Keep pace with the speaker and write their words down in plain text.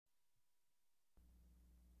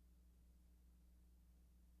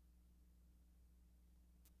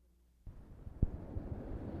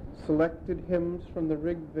Selected hymns from the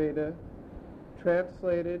Rig Veda,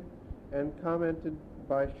 translated and commented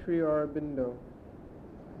by Sri Aurobindo.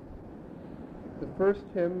 The first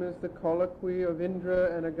hymn is the Colloquy of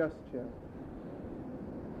Indra and Agastya.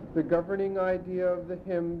 The governing idea of the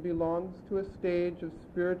hymn belongs to a stage of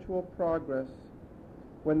spiritual progress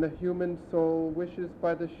when the human soul wishes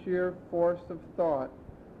by the sheer force of thought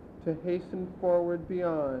to hasten forward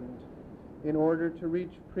beyond in order to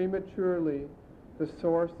reach prematurely the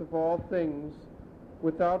source of all things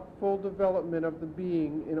without full development of the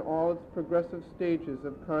being in all its progressive stages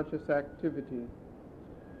of conscious activity.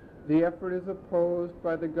 The effort is opposed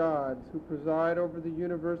by the gods who preside over the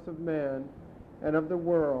universe of man and of the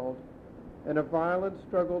world, and a violent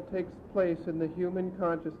struggle takes place in the human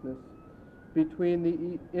consciousness between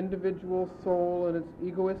the individual soul and its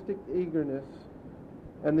egoistic eagerness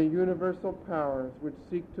and the universal powers which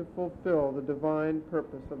seek to fulfill the divine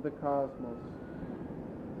purpose of the cosmos.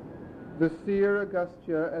 The seer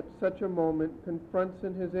Agastya at such a moment confronts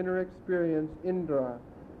in his inner experience Indra,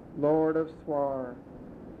 Lord of Swar,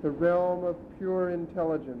 the realm of pure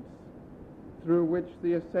intelligence, through which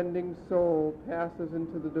the ascending soul passes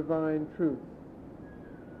into the divine truth.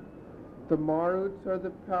 The Maruts are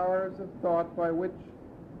the powers of thought by which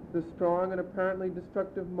the strong and apparently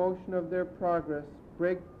destructive motion of their progress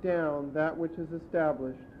break down that which is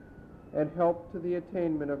established and help to the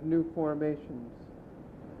attainment of new formations.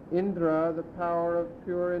 Indra, the power of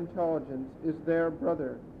pure intelligence, is their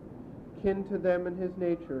brother, kin to them in his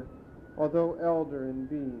nature, although elder in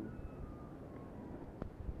being.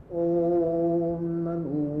 Om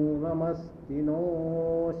Nanu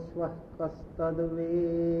Namastino Shvah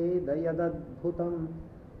Kastadveda Yadadbhutam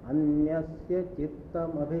Anyasya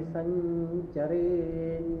Chittam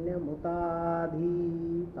Abhisanchareenya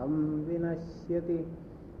Mutadhi Tam Vinashyati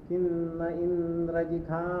Kinna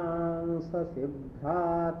Indrajikhansa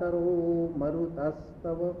Sibhrataro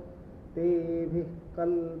Marutastava Tebhih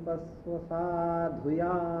Kalpasva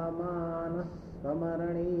Sadhuyamanas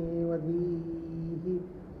Samarane Vadhihi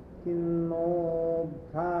Kinno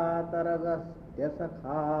Bhrataragastya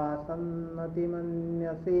Sakha Sannati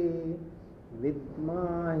Manyase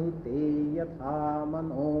Vidmahi Te Yatha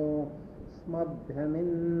Mano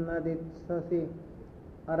Smabhyaminaditsasi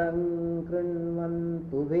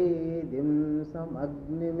Arankrinvantu Vedim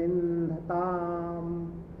Samagnimindhatam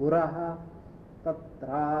Puraha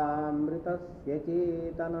Tatramritasya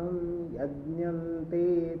Chetanam Yajnante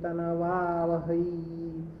Tanavavahai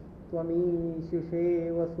Tvamishishe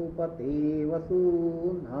Vasupate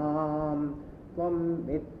Vasunam Tvam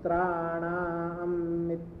Mitranam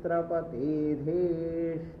Mitrapate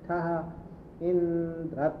Dheshtha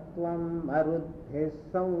Indratvam Marudhe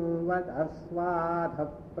Samvadasvadha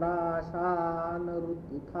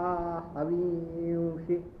Prashanarututha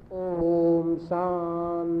Havimshi Om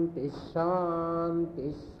Shanti Shanti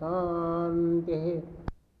Shanti.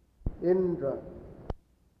 Indra,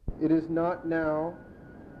 it is not now,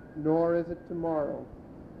 nor is it tomorrow.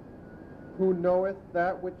 Who knoweth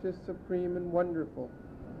that which is supreme and wonderful?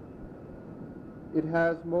 It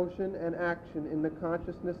has motion and action in the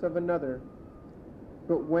consciousness of another,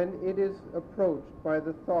 but when it is approached by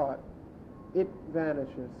the thought, it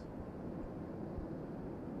vanishes.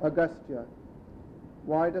 Agastya,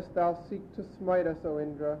 why dost thou seek to smite us, O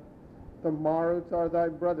Indra? The Maruts are thy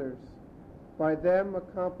brothers. By them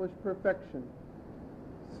accomplish perfection.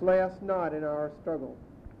 Slay us not in our struggle.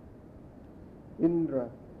 Indra,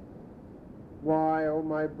 why, O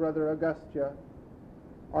my brother Agastya,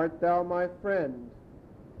 art thou my friend,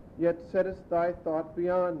 yet settest thy thought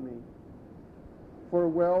beyond me? For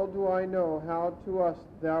well do I know how to us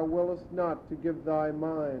thou willest not to give thy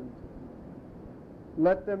mind.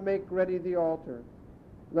 Let them make ready the altar.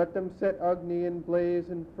 Let them set Agni in blaze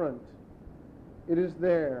in front. It is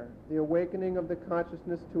there, the awakening of the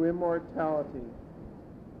consciousness to immortality.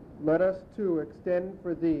 Let us too extend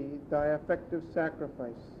for thee thy effective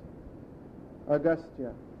sacrifice.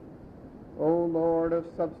 Agastya, O Lord of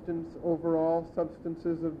substance over all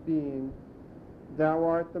substances of being, thou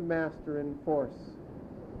art the master in force.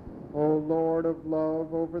 O Lord of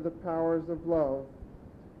love over the powers of love,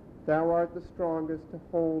 thou art the strongest to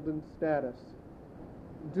hold in status.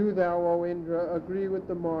 Do thou, O Indra, agree with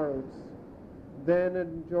the Maruts, then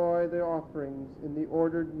enjoy the offerings in the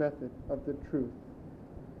ordered method of the truth.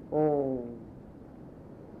 Om.